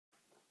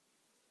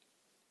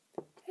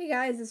Hey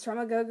guys, it's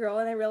Trauma Go Girl,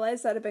 and I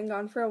realized that I've been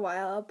gone for a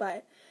while,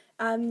 but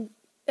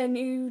a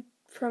new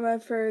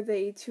promo for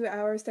the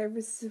 2-hour Star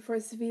vs.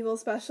 Forces of Evil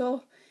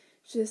special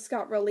just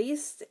got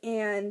released,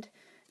 and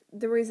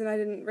the reason I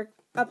didn't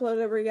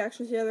upload a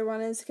reaction to the other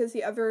one is because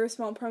the other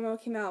small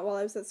promo came out while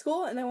I was at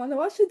school, and I wanted to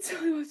watch it, so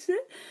I watched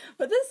it.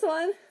 But this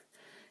one,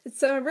 it's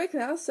summer break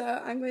now,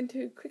 so I'm going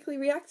to quickly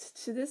react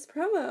to this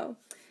promo.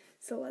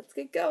 So let's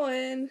get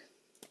going.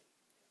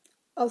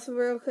 Also,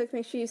 real quick,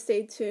 make sure you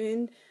stay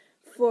tuned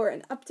for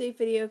an update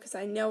video, because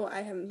I know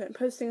I haven't been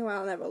posting in a while,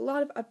 and I have a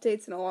lot of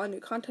updates and a lot of new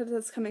content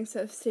that's coming,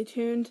 so stay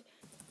tuned.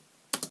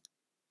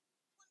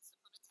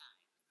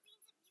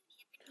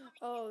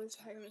 Oh, it's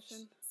a high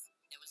mission.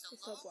 There was a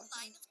long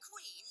line of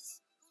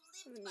queens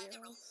who lived by their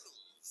own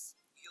rules.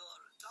 Your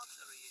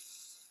doctor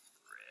is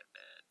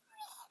ribbit.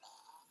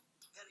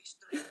 Very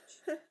strange.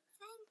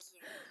 Thank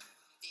you.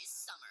 This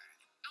summer.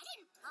 I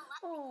didn't blow up my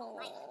whole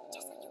life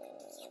just so you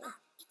can give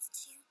up. It's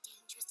too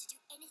dangerous to do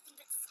anything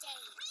but stay.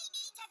 We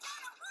need to go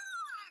to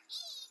war! Me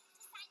to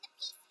sign the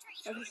peace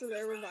treaty. Okay, so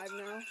they're revived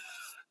now.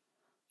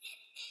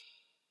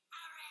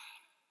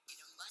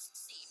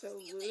 So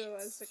Ludo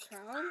as the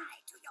crown?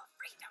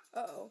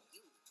 Uh-oh.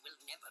 You will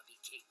never be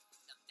king.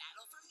 The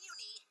Battle for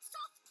Mewni.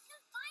 Stop!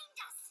 You'll find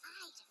us!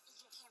 I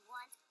defeated him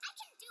once. I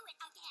can do it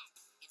again.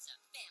 It's a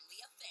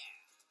family affair.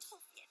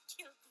 Topia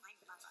killed my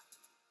mother.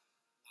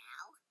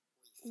 Now we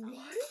fight.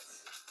 What?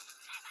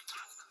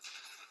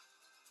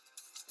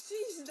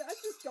 Jeez, that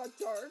just got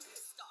dark.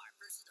 Star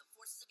vs. the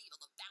Forces of Evil,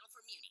 The Battle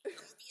for Mewni. The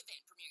movie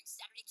event premiering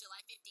Saturday,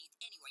 July 15th,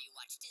 anywhere you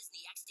watch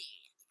Disney XD.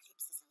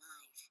 Eclipse is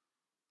alive,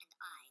 and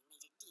I made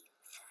a deal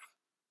with her.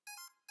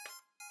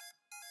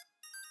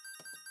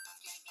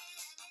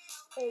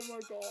 Oh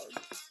my god.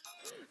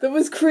 That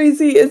was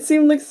crazy. It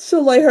seemed like such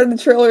a lighthearted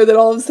trailer that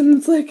all of a sudden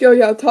it's like, oh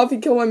yeah,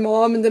 Toffee killed my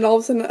mom, and then all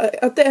of a sudden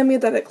at the end we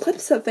had that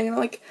Eclipse thing, and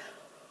I'm like,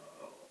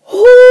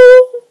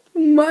 oh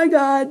my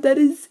god, that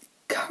is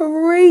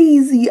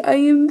crazy. I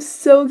am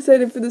so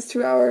excited for this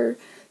 2-hour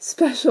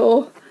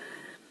special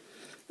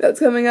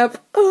that's coming up.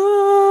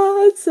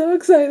 Ah, it's so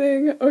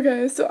exciting.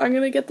 Okay, so I'm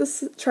gonna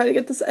try to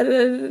get this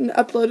edited and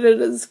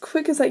uploaded as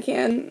quick as I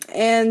can,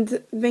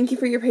 and thank you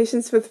for your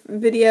patience with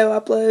video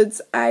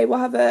uploads. I will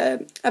have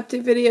a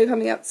update video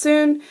coming out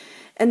soon,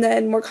 and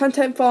then more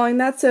content following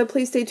that, so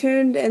please stay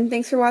tuned, and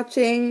thanks for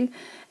watching,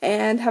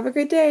 and have a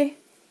great day.